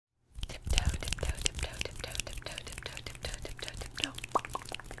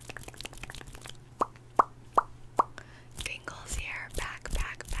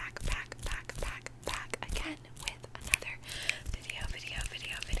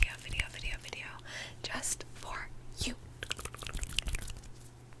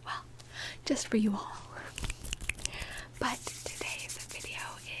just for you all. But today's video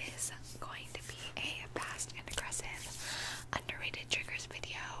is going to be a fast and aggressive underrated triggers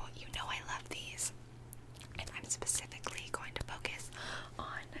video. You know I love these, and I'm specifically going to focus on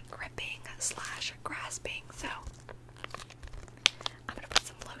gripping / grasping. So I'm gonna put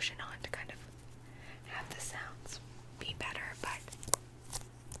some lotion on to kind of have the sounds be better, but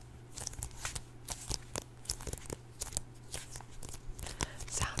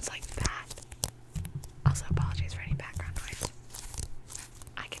sounds like that. Also, apologies for any background noise.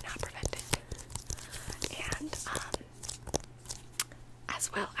 I cannot prevent it. And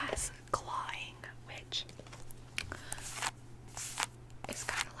as well as clawing, which is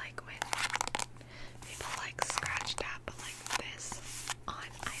kind of like when people like scratch tap like this on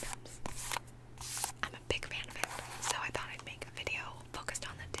items. I'm a big fan of it, so I thought I'd make a video focused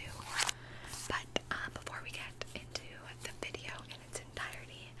on the two. But before we get into the video in its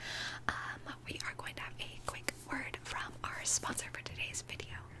entirety, we are going to have a quick word from our sponsor for today's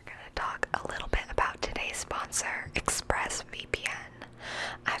video. We're going to talk a little bit about today's sponsor, ExpressVPN.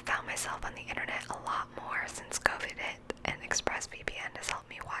 I've found myself on the internet a lot more since COVID hit, and ExpressVPN has helped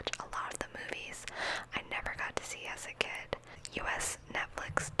me watch a lot of the movies I never got to see as a kid. US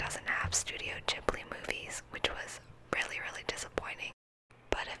Netflix doesn't have Studio Ghibli movies, which was really disappointing.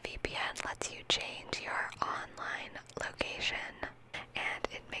 But a VPN lets you change your online location, and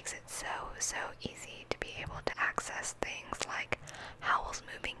it makes it so easy to be able to access things like Howl's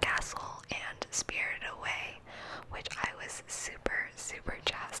Moving Castle and Spirited Away, which I was super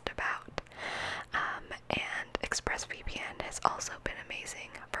jazzed about. And ExpressVPN has also been amazing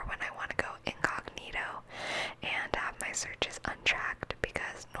for when I want to go incognito and have my searches untracked,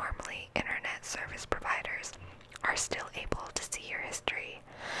 because normally internet service providers are still able to see your history,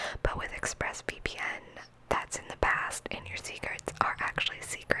 but with ExpressVPN, that's in the past and your secrets are actually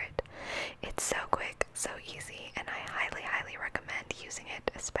secret. It's so quick, so easy, and I highly recommend using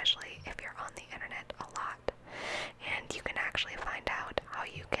it, especially if you're on the internet a lot. And you can actually find out how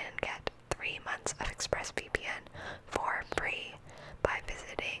you can get 3 months of ExpressVPN for free by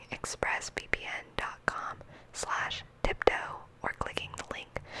visiting expressvpn.com/tiptoe or clicking the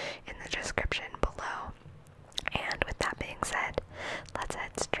link in the description below. And with that being said, let's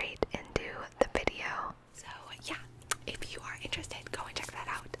head straight into the video. So yeah, if you are interested, go and check that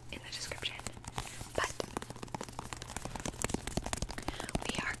out in the description. But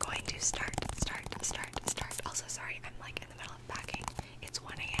we are going to start. Also, sorry, I'm like in the middle of packing. It's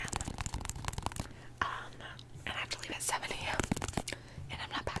 1 a.m. And I have to leave at 7 a.m. and I'm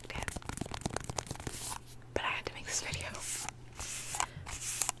not packed yet. But I had to make this video.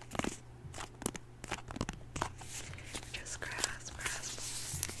 Just grasp.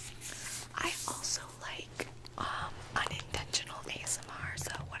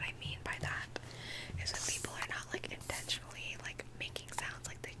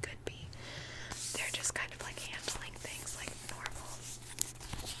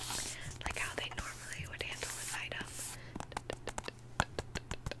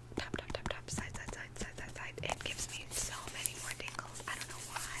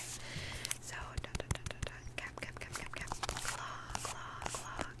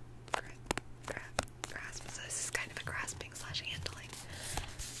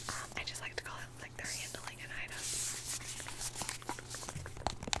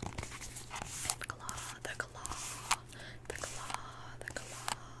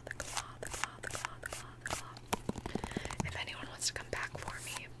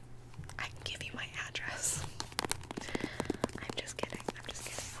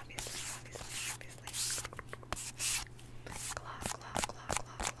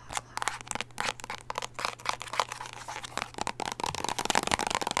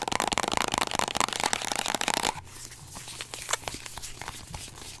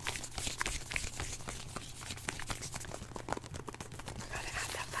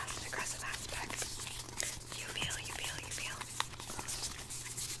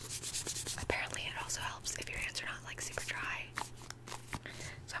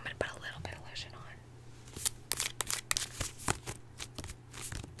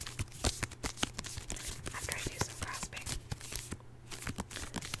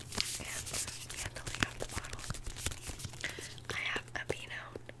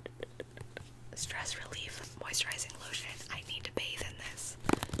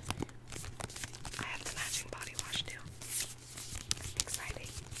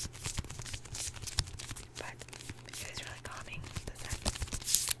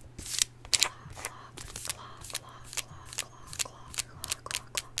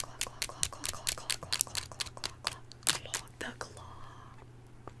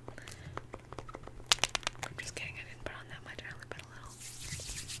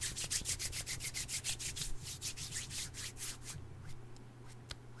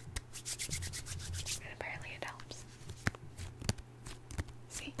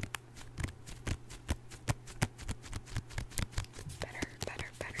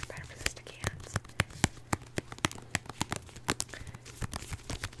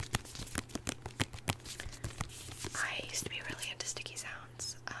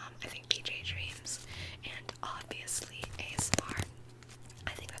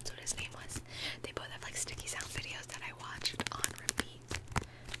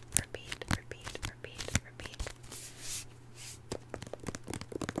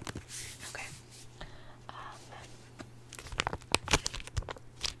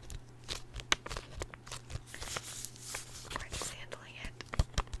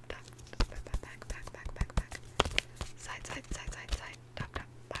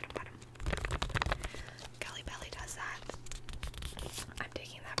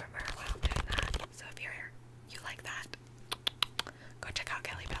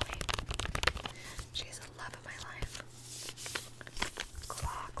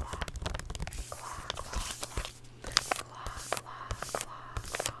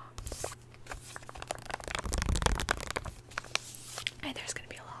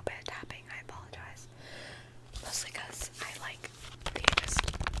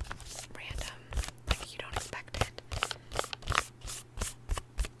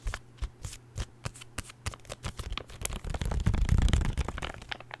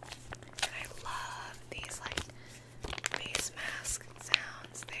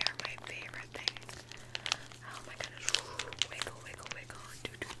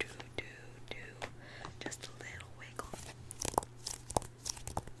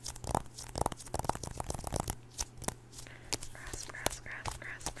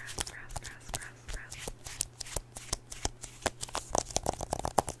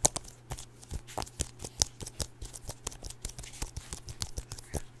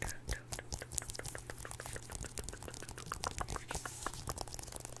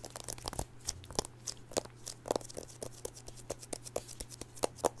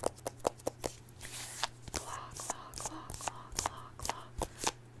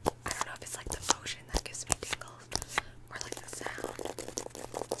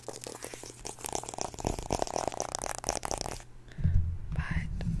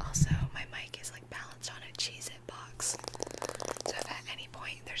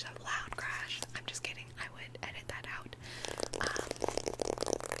 there's a loud crash. I'm just kidding. I would edit that out.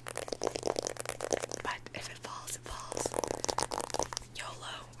 But if it falls, it falls.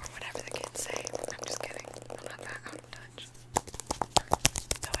 YOLO, or whatever the kids say. I'm just kidding. I'm not that out of touch.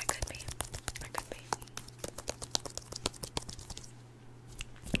 Though I could be. I could be.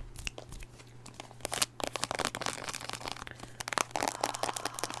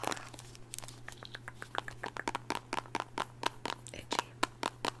 Itchy.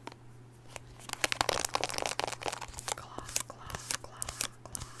 Claw, claw, claw,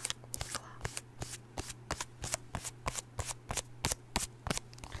 claw, claw.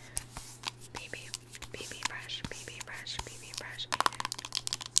 BB brush, BB brush, BB brush,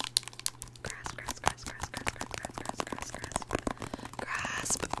 grass, grass, grass, grass, grass, grass, grass, grass, grass,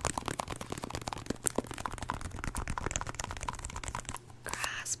 grasp,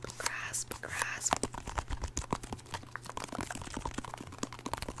 grasp, grasp, grasp.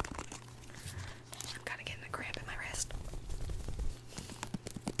 I'm kind of getting a cramp in my wrist.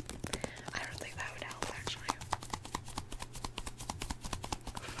 I don't think that would help, actually.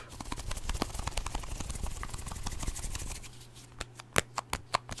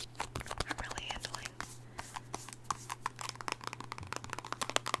 I'm really handling.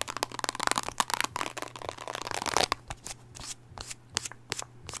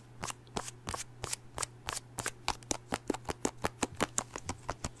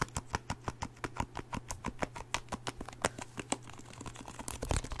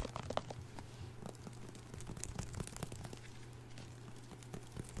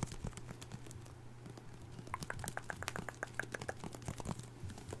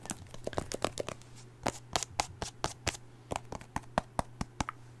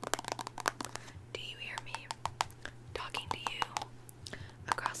 Do you hear me talking to you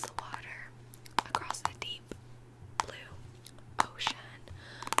across the water, across the deep blue ocean,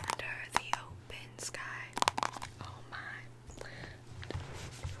 under the open sky? Oh my.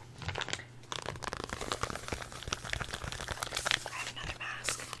 I have another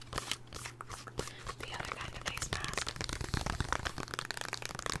mask. The other kind of face mask.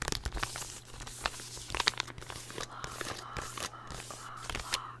 Claw, claw, claw,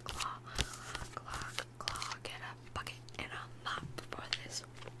 claw, claw, claw, claw. Get a bucket and a mop for this.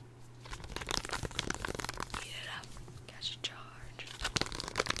 Beat it up. Catch a charge.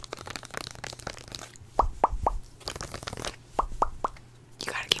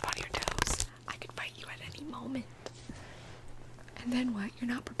 You gotta keep on your toes. I could fight you at any moment. And then what? You're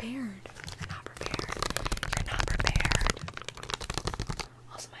not prepared. You're not prepared. You're not prepared.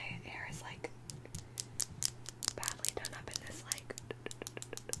 Also, my hair is like badly done up in this like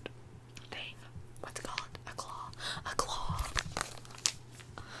thing. What's it called? A claw. A claw.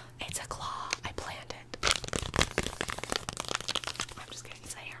 It's a claw. I planned it. I'm just kidding.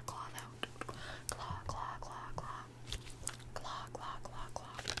 It's a hair claw though. Claw, claw, claw, claw. Claw, claw, claw, claw.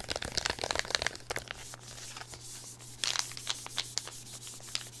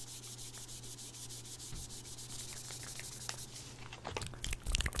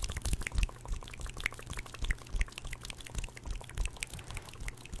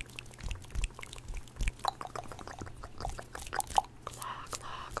 Claw,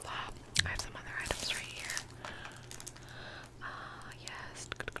 claw, claw. I have some other items right here. Yes.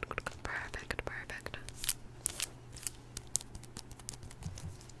 Perfect, perfect.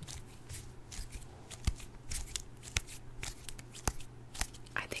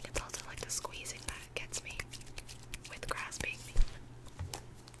 I think it's also like the squeezing that gets me with grasping.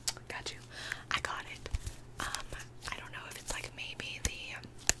 Got you. I got it. I don't know if it's like maybe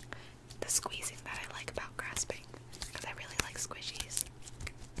the squeezing that I like about grasping, because I really like squishies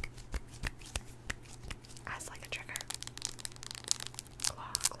as like a trigger.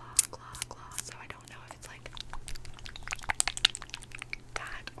 Claw, claw, claw, claw. So I don't know if it's like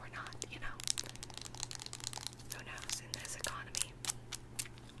that or not, you know? Who knows in this economy?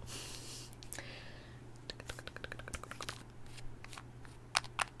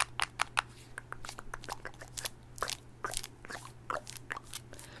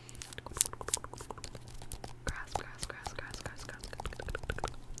 Grasp, grasp, grasp, grasp, grasp, grasp.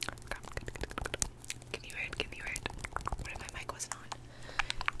 Can you hear it? Can you hear it? What if my mic wasn't on?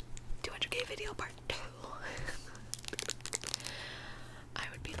 200K video part 2. I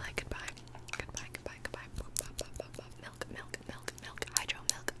would be like goodbye. Goodbye, goodbye, goodbye. Milk, milk, milk, milk. Hydro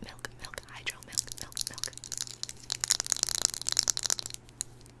milk, milk, milk. Hydro milk, milk, milk.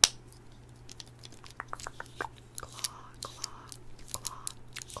 Claw, claw, claw,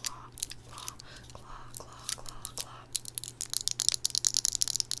 claw, claw, claw, claw, claw, claw.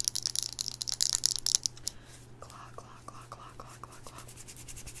 Claw, claw, claw, claw, claw, claw, claw.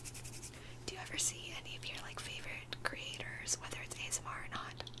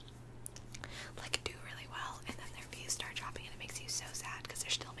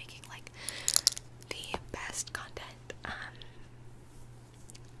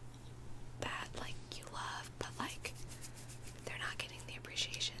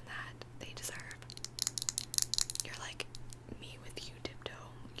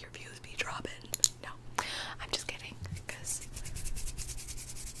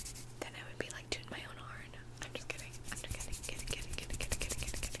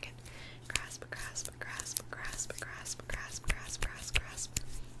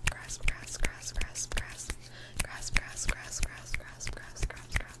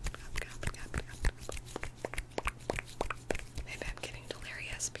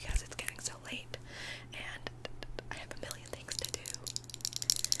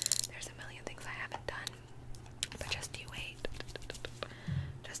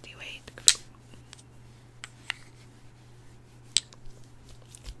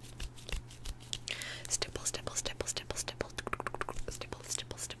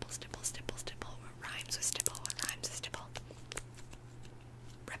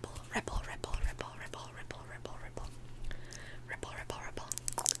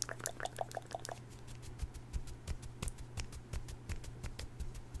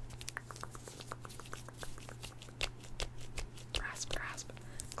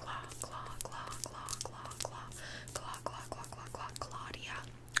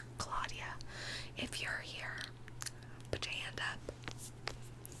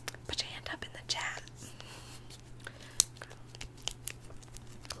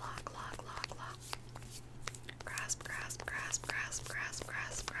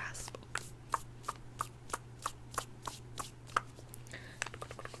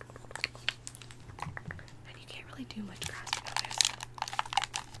 too much grasping on this.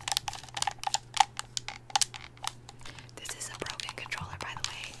 This is a broken controller, by the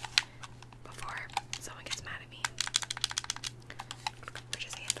way, before someone gets mad at me. We're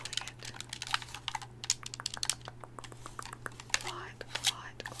just handling it. Claw, claw,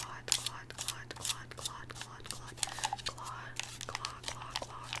 claw, claw, claw, claw, claw, claw, claw, claw, claw, claw,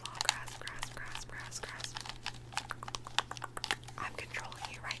 claw, claw, grasp, grasp, grasp, grasp, grasp. I'm controlling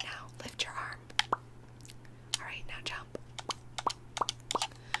you right now. Lift your arm. Alright, now jump.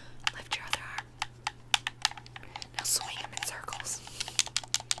 Lift your other arm. Now swing him in circles.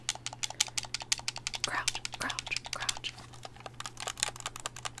 Crouch, crouch, crouch.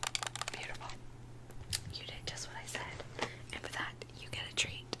 Beautiful. You did just what I said. And for that, you get a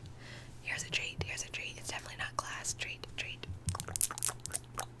treat. Here's a treat, here's a treat. It's definitely not glass. Treat, treat.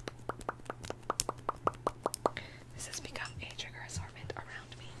 This has become a trigger assortment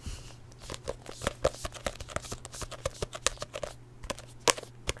around me.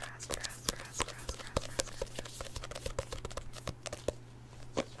 Grass, grass, grass, grass, grass, grass, grass.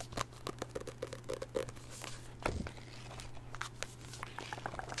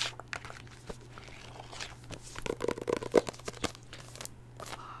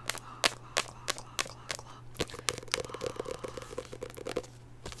 Claw, claw, claw, claw, claw, claw, claw.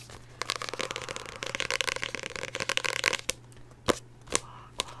 Claw,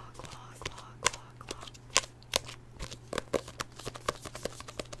 claw, claw, claw, claw, claw.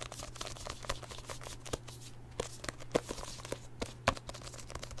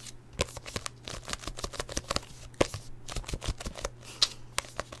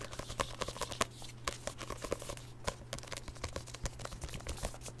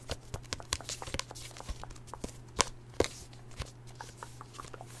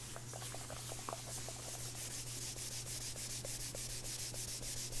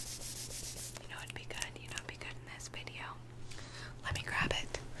 You know it'd be good. You know it'd be good in this video. Let me grab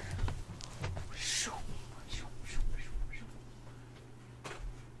it.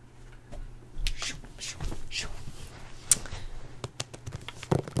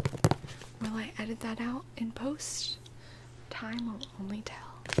 Will I edit that out in post? Time will only tell.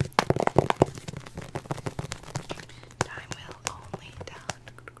 Time will only tell.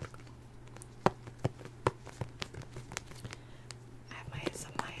 I have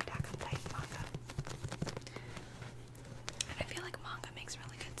some of my Attack on Titan manga. And I feel like manga makes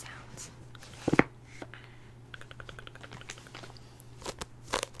really good sounds.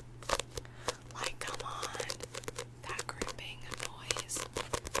 Like, come on. That gripping noise.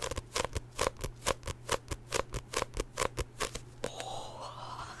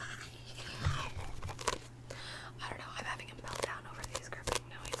 I don't know, I'm having a meltdown over these gripping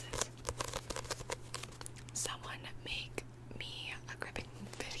noises. Someone make me a gripping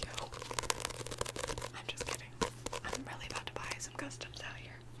video. I'm just kidding. I'm really about to buy some customs out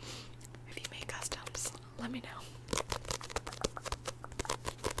here. If you make customs, let me know.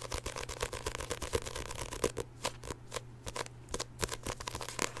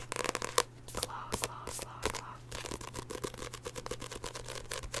 Claw, claw, claw, claw.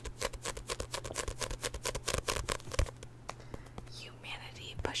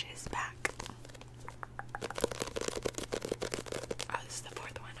 Humanity pushes back. Oh, this is the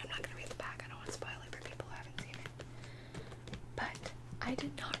fourth one. I'm not going to read the back. I don't want to spoil it for people who haven't seen it. But I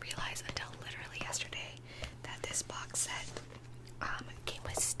did not realize until literally yesterday that this box set came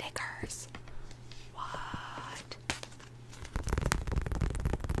with stickers. What?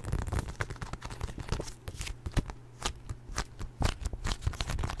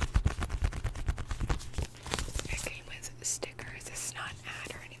 It came with stickers. This is not an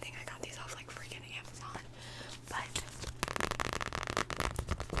ad or anything. I got these off like freaking Amazon. But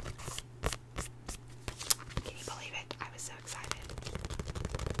can you believe it? I was so excited.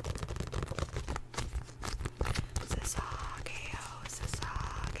 Sasageo,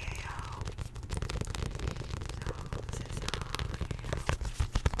 Sasageo.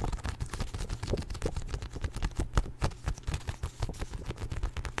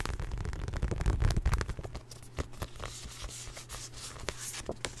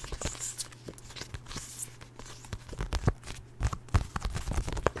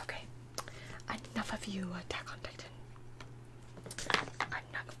 Okay, enough of you, Attack on Titan.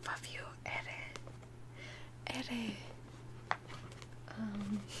 Enough of you, Ere.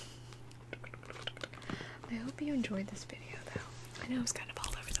 I hope you enjoyed this video, though. I know it was kind